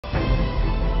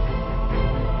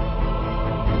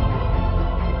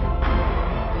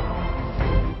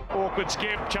awkward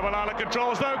skip. Chabalala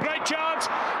controls though, great chance.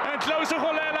 And Tlou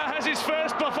Segolela has his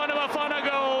first Bafana Bafana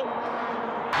goal.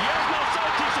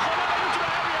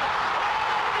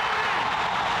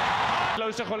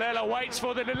 Tlou Segolela waits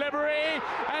for the delivery,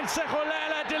 and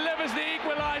Segolela delivers the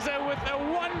equaliser with a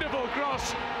wonderful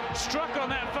cross, struck on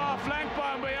that far flank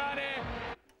by Mbayane.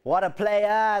 What a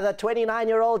player. The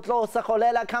 29-year-old Tlou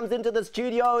Segolela comes into the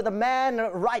studio. The man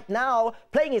right now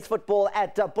playing his football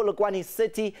at Polokwane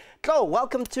City. Tlou,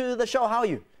 welcome to the show. How are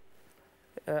you?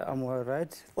 I'm all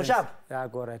right. What's up? Yeah,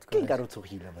 go right.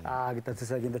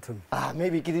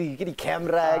 Maybe get the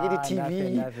camera, get the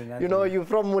TV. Nothing. You know, you're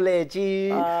from Mulechi,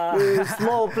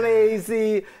 small place,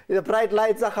 the bright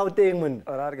lights are Gauteng,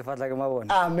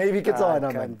 man. Maybe it's on,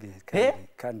 man.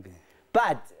 Can be.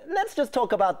 But let's just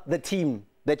talk about the team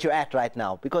that you're at right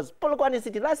now, because Polokwane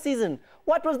City last season,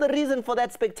 what was the reason for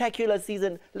that spectacular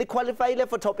season? Le qualify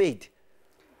for top 8.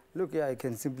 Look, yeah, I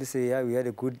can simply say, we had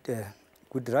a good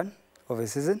run of a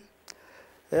season.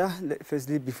 Yeah,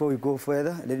 firstly, before we go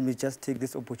further, let me just take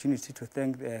this opportunity to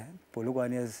thank the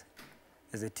Polokwane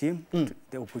as a team,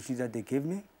 the opportunity that they gave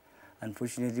me.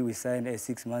 Unfortunately, we signed a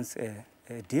 6 months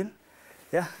deal.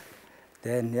 Yeah,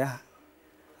 then, yeah,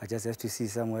 I just have to see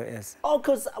somewhere else. Oh,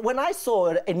 because when I saw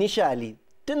it initially,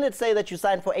 didn't it say that you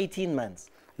signed for 18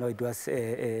 months? No, it was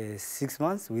 6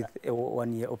 months with a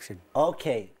 1-year option.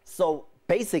 Okay, so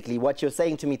basically what you're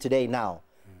saying to me today now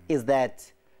is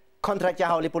that contract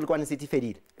ya le Polokwane City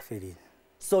faded.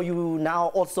 So you now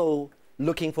also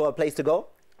looking for a place to go?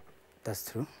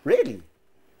 That's true. Really?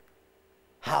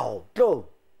 How? Tlou,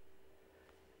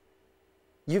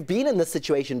 you've been in this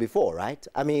situation before, right?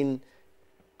 I mean,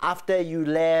 after you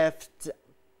left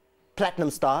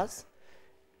Platinum Stars,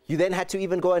 you then had to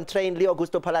even go and train Leo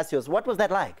Augusto Palacios. What was that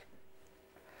like?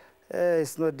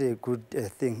 It's not a good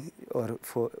thing or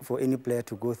for any player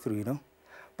to go through, you know.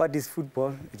 But it's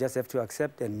football. You just have to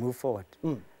accept and move forward.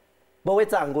 But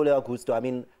what's Leo Augusto? I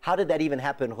mean, how did that even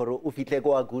happen?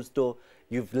 Augusto,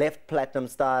 you've left Platinum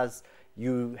Stars.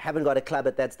 You haven't got a club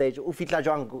at that stage. Ufitla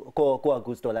go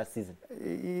Augusto last season.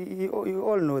 You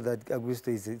all know that Augusto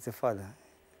is a father,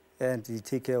 and he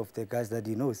take care of the guys that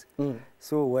he knows.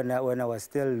 So when I was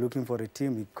still looking for a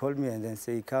team, he called me and then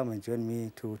say, come and join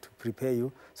me to prepare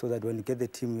you so that when you get the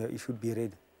team, you should be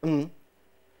ready.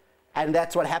 And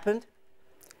that's what happened?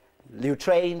 You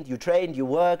trained, you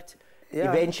worked,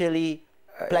 eventually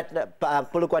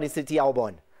Polokwane City are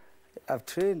born. I've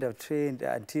trained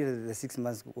until the 6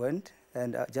 months went,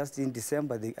 and just in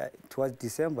December, towards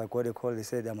December, I got a call. They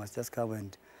said I must just come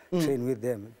and train with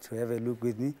them to have a look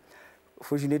with me.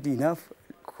 Fortunately enough,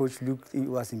 Coach Luke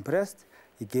was impressed.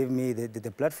 He gave me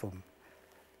the platform.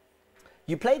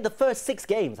 You played the first 6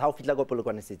 games, how Fitlago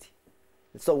Polokwane City.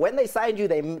 So when they signed you,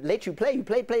 they let you play. You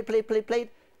played,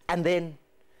 and then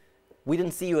we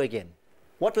didn't see you again.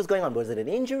 What was going on? Was it an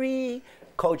injury?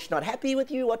 Coach not happy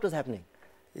with you? What was happening?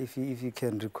 If you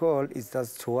can recall, it's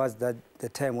just towards the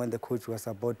time when the coach was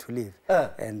about to leave,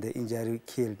 and the injury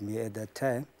killed me at that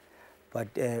time. But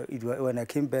when I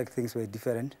came back, things were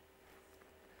different.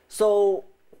 So,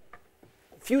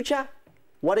 future,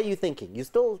 what are you thinking? You're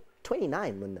still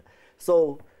 29, man.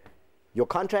 So, your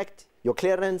contract, your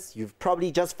clearance, you've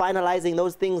probably just finalizing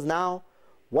those things now.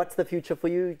 What's the future for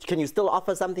you? Can you still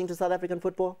offer something to South African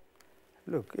football?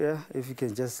 Look, yeah, if you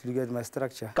can just look at my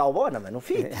structure.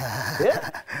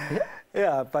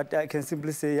 Yeah, but I can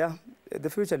simply say, yeah, the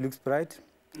future looks bright.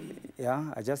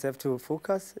 Yeah, I just have to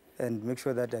focus and make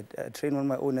sure that I train on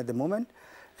my own at the moment,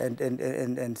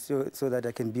 and so that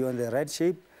I can be on the right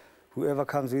shape. Whoever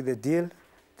comes with the deal,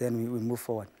 then we move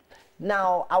forward.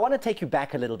 Now, I want to take you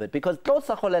back a little bit, because Tlou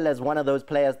Segolela is one of those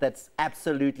players that's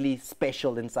absolutely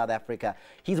special in South Africa.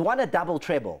 He's won a double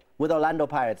treble with Orlando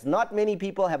Pirates. Not many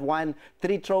people have won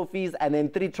 3 trophies and then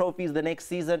 3 trophies the next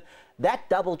season. That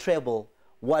double treble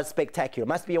was spectacular.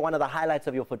 Must be one of the highlights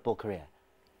of your football career.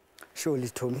 Surely,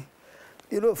 Tommy.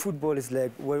 You know, football is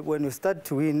like when you start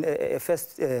to win a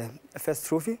first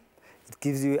trophy, it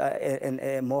gives you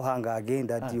a more hunger again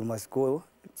that you must go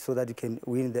so that you can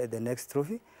win the next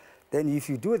trophy. Then if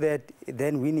you do that,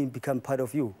 then winning becomes part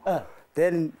of you.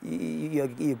 Then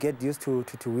you get used to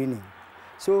winning.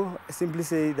 So I simply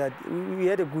say that we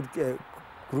had a good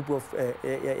group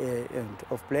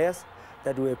of players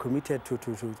that were committed to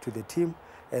the team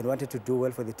and wanted to do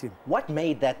well for the team. What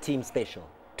made that team special?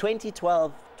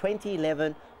 2012,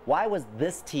 2011, why was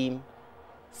this team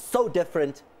so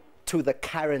different to the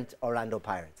current Orlando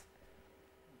Pirates?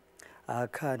 I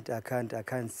can't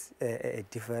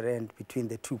differentiate between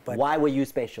the two. But why were you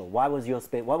special? Why was your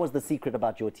what was the secret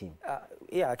about your team?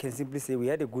 Yeah, I can simply say we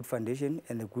had a good foundation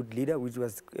and a good leader, which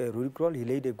was Rudy Kroll. He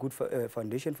laid a good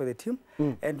foundation for the team,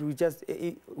 and we just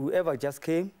whoever just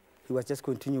came, he was just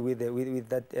continue with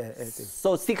that.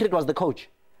 So secret was the coach.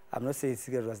 I'm not saying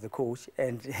secret was the coach,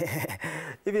 and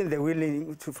even the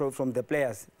willing from the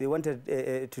players. They wanted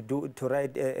to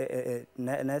write a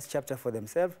nice chapter for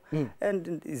themselves,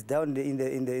 and it's down in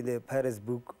the Pirates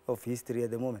book of history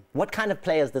at the moment. What kind of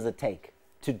players does it take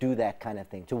to do that kind of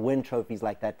thing, to win trophies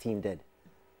like that team did?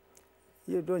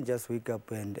 You don't just wake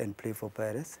up and play for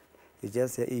Pirates.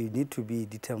 You need to be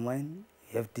determined.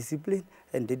 You have discipline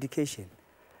and dedication,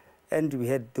 and we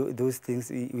had those things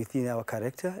within our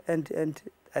character, and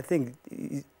I think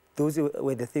those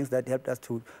were the things that helped us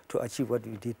to achieve what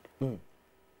we did.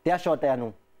 They are short there,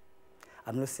 no?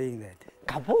 I'm not saying that.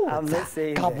 Kabutza. I'm not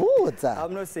saying Kabutza. that.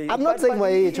 I'm not saying. I'm not saying my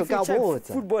age.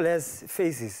 Football has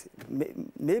phases.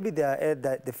 Maybe they are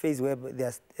at the phase where they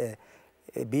are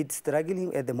a bit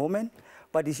struggling at the moment,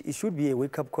 but it should be a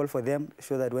wake-up call for them,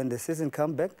 so that when the season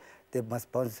comes back, they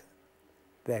must bounce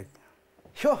back.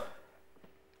 Sure.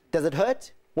 Does it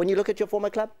hurt when you look at your former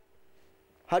club?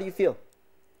 How do you feel?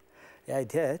 Yeah,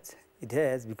 it hurts. It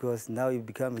hurts because now you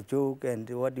become a joke, and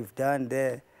what you've done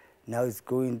there, now it's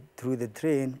going through the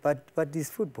drain. But it's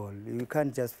football. You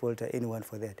can't just falter anyone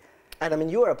for that. And I mean,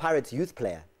 you were a Pirates youth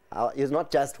player. It's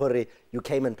not just where you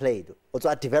came and played. Also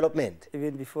at development.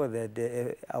 Even before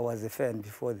that, I was a fan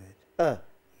before that.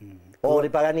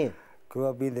 Grew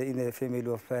up in the family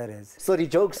of Pirates. So the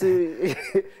jokes, they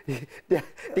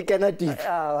cannot deep.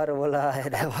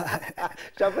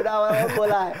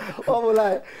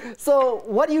 So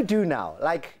what do you do now?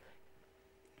 Like,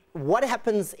 what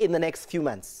happens in the next few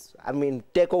months? I mean,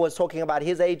 Deco was talking about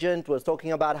his agent, was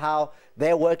talking about how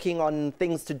they're working on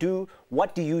things to do.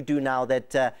 What do you do now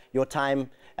that your time,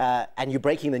 and you're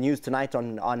breaking the news tonight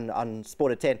on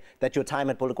Sport at 10, that your time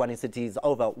at Polokwane City is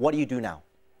over? What do you do now?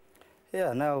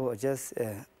 Yeah, now I just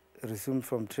resumed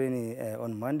from training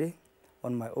on Monday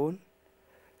on my own,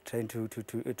 trying to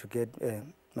get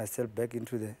myself back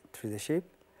into the shape,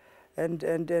 and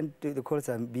the calls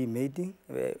are being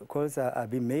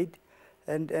made.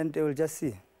 And we'll just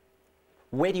see.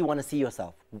 Where do you want to see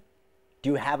yourself?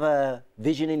 Do you have a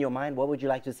vision in your mind? What would you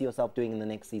like to see yourself doing in the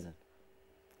next season?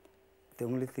 The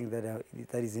only thing that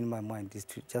is in my mind is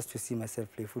just to see myself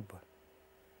play football.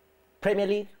 Premier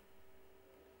League?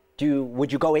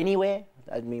 Would you go anywhere?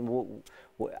 I mean,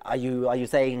 are you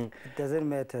saying? It doesn't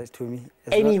matter to me.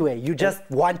 Anywhere, you just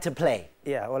want to play.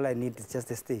 Yeah, all I need is just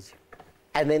a stage.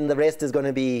 And then the rest is going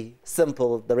to be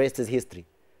simple. The rest is history.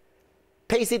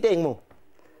 Pace it mo.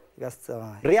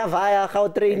 Ria vaya how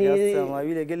training.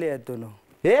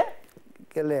 Yeah.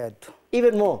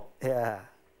 Even more. Yeah.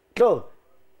 Tlou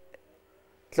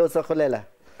Segolela,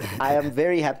 I am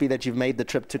very happy that you've made the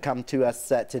trip to come to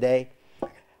us today.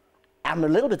 I'm a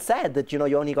little bit sad that, you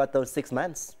only got those 6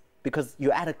 months, because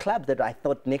you're at a club that I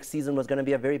thought next season was going to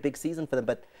be a very big season for them,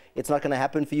 but it's not going to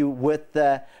happen for you with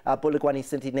Polokwane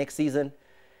City next season.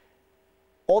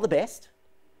 All the best.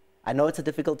 I know it's a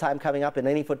difficult time coming up in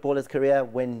any footballer's career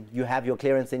when you have your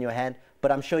clearance in your hand,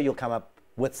 but I'm sure you'll come up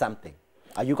with something.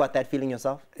 You got that feeling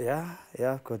yourself? Yeah,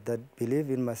 got that belief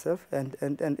in myself, and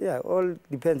yeah, all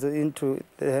depends into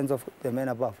the hands of the man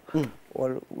above. We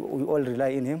all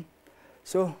rely on him.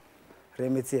 So,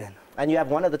 and you have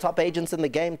one of the top agents in the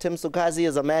game. Tim Sukazi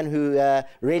is a man who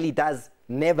really does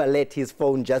never let his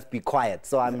phone just be quiet.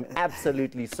 So I'm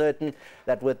absolutely certain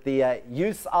that with the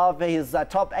use of his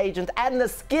top agent and the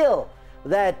skill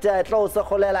that Tlou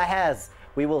Segolela has,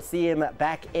 we will see him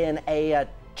back in a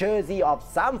jersey of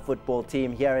some football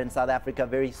team here in South Africa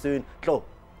very soon. Tlou,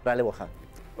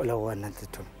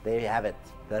 there you have it.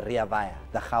 The Ria Vaya,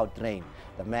 the Gautrain,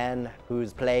 the man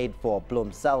who's played for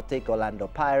Bloem Celtic, Orlando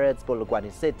Pirates, Polokwane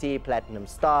City, Platinum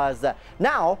Stars.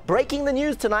 Now, breaking the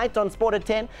news tonight on Sport at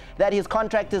 10 that his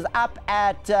contract is up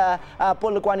at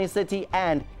Polokwane City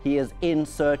and he is in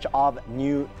search of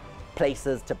new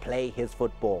places to play his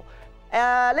football.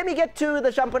 Let me get to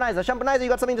the Shamponizer. Shamponizer, you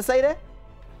got something to say there?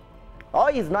 Oh,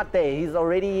 he's not there. He's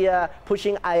already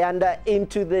pushing Ayanda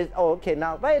into this. Oh, okay,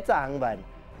 now,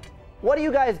 what are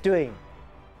you guys doing?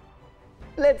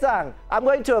 I'm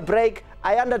going to a break.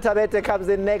 Ayanda Tabete comes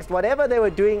in next. Whatever they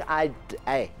were doing,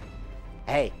 hey.